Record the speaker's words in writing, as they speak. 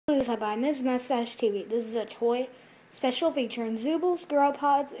Palooza by Ms. Mustache TV. This is a toy special featuring Zoobles, Grow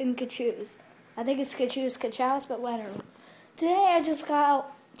Pods, and Kachooz. I think it's Kachooz, but whatever. Today I just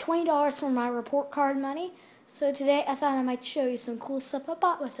got $20 for my report card money, so today I thought I might show you some cool stuff I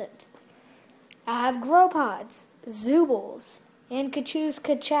bought with it. I have Grow Pods, Zoobles, and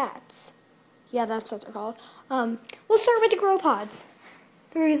Kachooz. Yeah, that's what they're called. We'll start with the Grow Pods.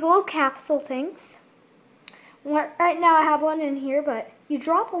 They're these little capsule things. Right now I have one in here, but you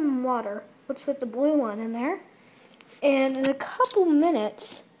drop them in water. Let's put the blue one in there. And in a couple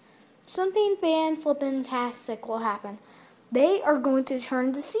minutes, something fan-flippin-tastic will happen. They are going to turn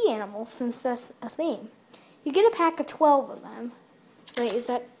into sea animals, since that's a theme. You get a pack of 12 of them. Wait, is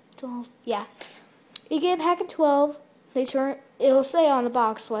that 12? Yeah. You get a pack of 12. It'll say on the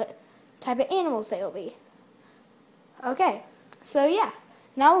box what type of animals they will be. Okay, so yeah.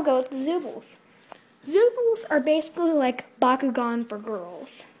 Now we'll go with the Zoobles. Zoobles are basically like Bakugan for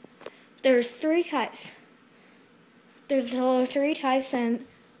girls. There's 3 types. There's total of 3 types, and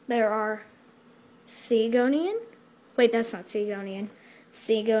there are Seagonian. Wait, that's not Seagonian.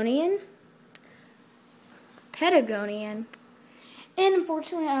 Seagonian, Patagonian, and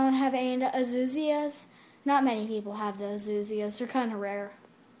unfortunately I don't have any of the Azuzias. Not many people have the Azuzias. They're kind of rare.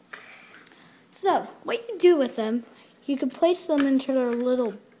 So, what you do with them, you can place them into their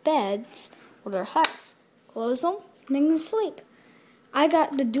little beds or their huts, close them, and then sleep. I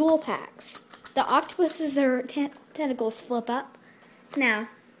got the dual packs. The octopuses, their tentacles flip up. Now,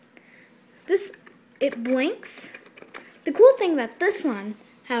 it blinks. The cool thing about this one,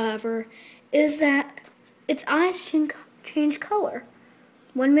 however, is that its eyes change color.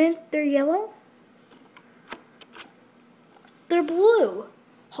 1 minute they're yellow, they're blue.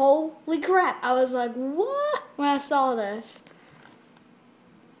 Holy crap, I was like, what? When I saw this.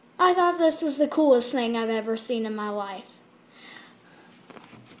 I thought this was the coolest thing I've ever seen in my life.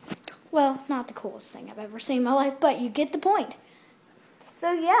 Well, not the coolest thing I've ever seen in my life, but you get the point.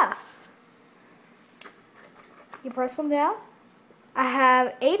 So yeah. You press them down. I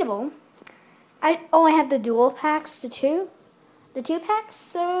have 8 of them. I only have the dual packs, the 2 packs,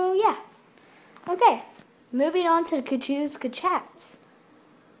 so yeah. Okay, moving on to the Kachooz.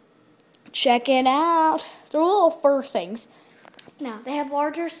 Check it out. They're little fur things. Now, they have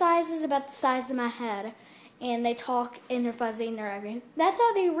larger sizes, about the size of my head, and they talk and they're fuzzy and they're everything. That's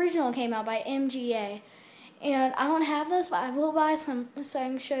how the original came out, by MGA. And I don't have those, but I will buy some so I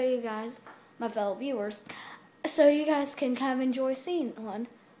can show you guys, my fellow viewers, so you guys can kind of enjoy seeing one.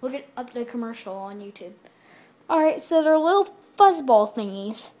 Look up the commercial on YouTube. Alright, so they're little fuzzball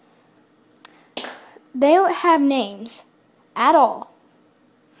thingies. They don't have names at all.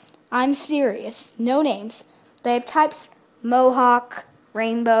 I'm serious. No names. They have types Mohawk,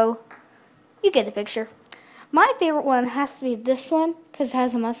 Rainbow. You get the picture. My favorite one has to be this one because it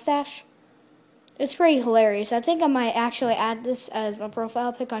has a mustache. It's pretty hilarious. I think I might actually add this as my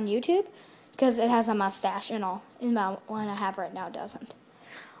profile pic on YouTube because it has a mustache and all. And the one I have right now doesn't.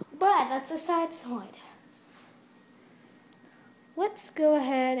 But that's a side point. Let's go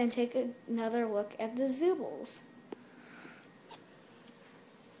ahead and take another look at the Zoobles.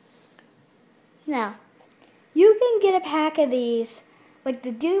 Now, you can get a pack of these, like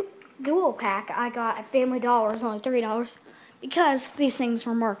the dual pack I got at Family Dollar is only $3 because these things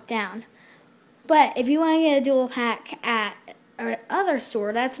were marked down. But if you want to get a dual pack at another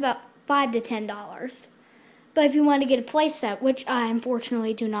store, that's about $5 to $10. But if you want to get a play set, which I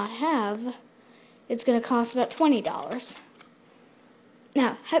unfortunately do not have, it's going to cost about $20.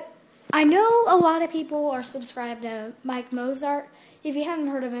 Now, I know a lot of people are subscribed to Mike Mozart. If you haven't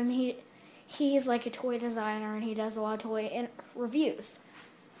heard of him, he's like a toy designer and he does a lot of toy reviews.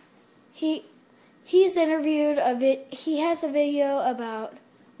 He's interviewed he has a video about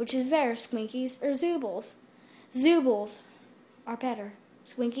which is better, Squinkies or Zoobles. Zoobles are better.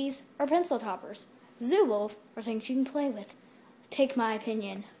 Squinkies are pencil toppers. Zoobles are things you can play with. Take my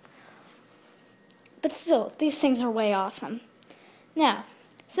opinion. But still, these things are way awesome. Now,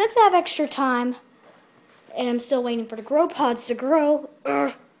 since I have extra time and I'm still waiting for the Grow Pods to grow,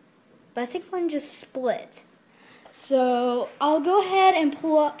 but I think one just split. So I'll go ahead and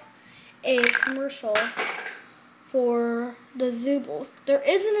pull up a commercial for the Zoobles. There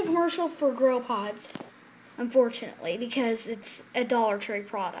isn't a commercial for Grow Pods, unfortunately, because it's a Dollar Tree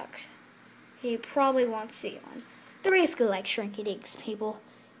product. You probably won't see one. They're basically like Shrinky Dinks, people.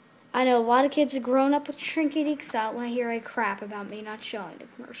 I know a lot of kids have grown up with Shrinky Dinks, so I don't want to hear any crap about me not showing the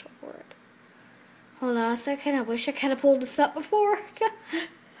commercial for it. Hold on a second. I wish I could have pulled this up before.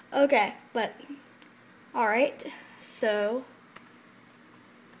 Okay, but alright, so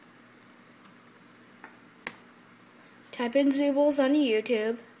type in Zoobles on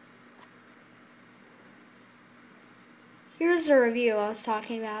YouTube. here's the review I was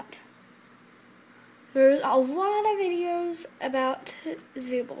talking about. There's a lot of videos about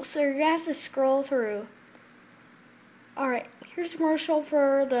Zoobles, so you're going to have to scroll through. Alright, here's a commercial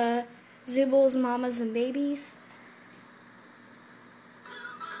for the Zoobles Mamas and Babies.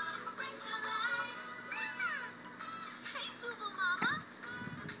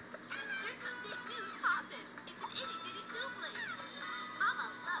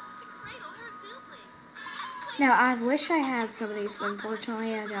 Now, I wish I had some of these, but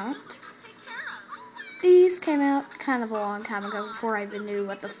unfortunately I don't. These came out kind of a long time ago before I even knew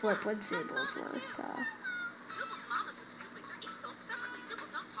what the flip-wood Zoobles were, so.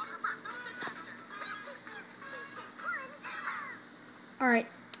 Alright,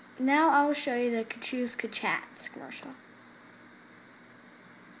 now I will show you the Kachooz commercial.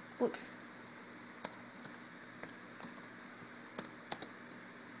 Whoops.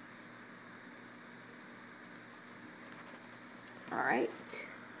 Alright.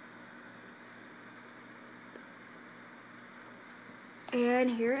 And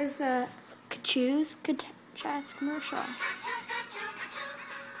here is a Kachooz commercial.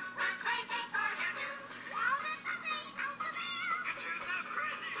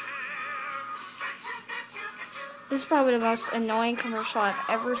 This is probably the most annoying commercial I've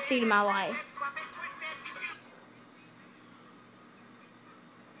ever seen in my life.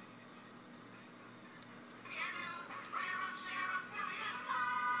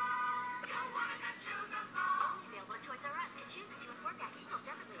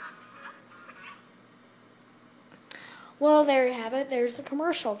 Well, there you have it. There's a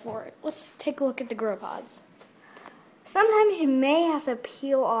commercial for it. Let's take a look at the grow pods. Sometimes you may have to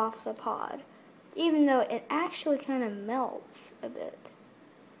peel off the pod, even though it actually kind of melts a bit.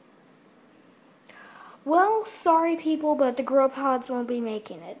 Well, sorry people, but the grow pods won't be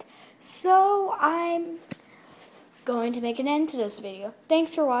making it. So I'm going to make an end to this video.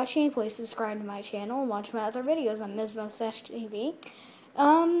 Thanks for watching. Please subscribe to my channel and watch my other videos on MizMo/TV.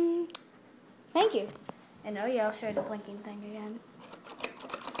 Thank you. And oh yeah, I'll show you the blinking thing again.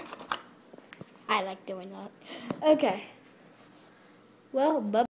 I like doing that. Okay. Well, bye.